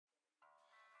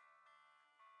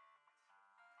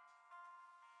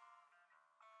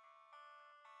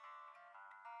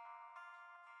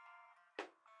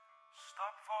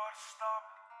Stap voor stap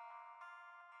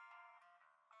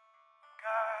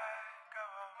kijken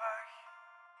we weg.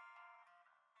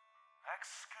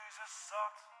 Excuses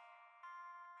zat,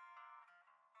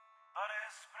 dat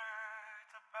is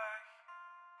brute pech.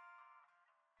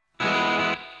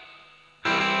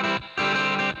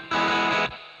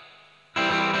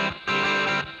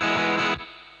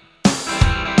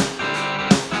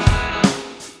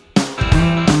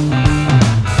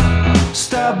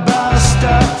 Step by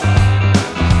step,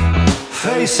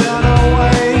 facing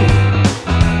away,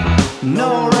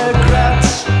 no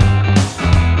regrets,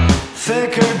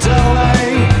 thicker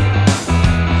delay,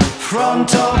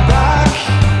 front or back,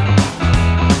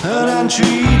 an entry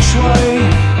each way,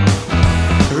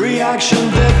 reaction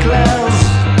declares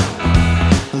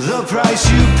the price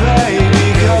you pay,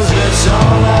 because it's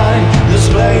online,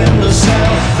 displaying the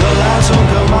sale, the lights won't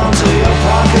come on till your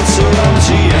pockets are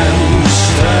empty and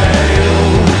stale.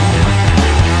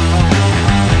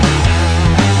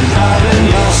 Driving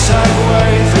your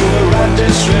Segway through a red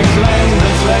district lane,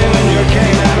 the flame in your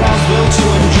cane and was built to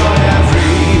enjoy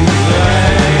everything.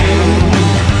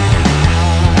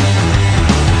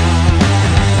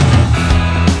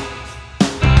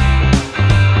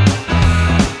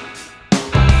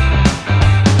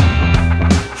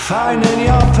 Finding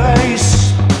your pace,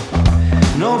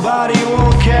 nobody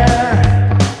will care.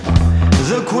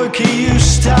 The quicker you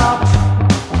stop,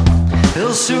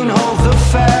 he'll soon hold the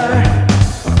fare.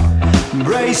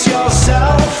 Brace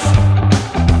yourself,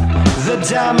 the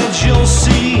damage you'll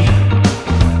see.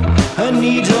 A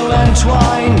needle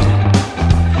entwined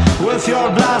with your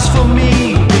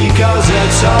blasphemy, because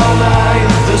it's all night,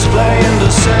 displaying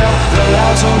the sale. The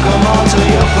lights won't come on till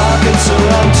your pockets are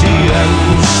empty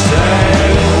and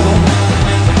stale.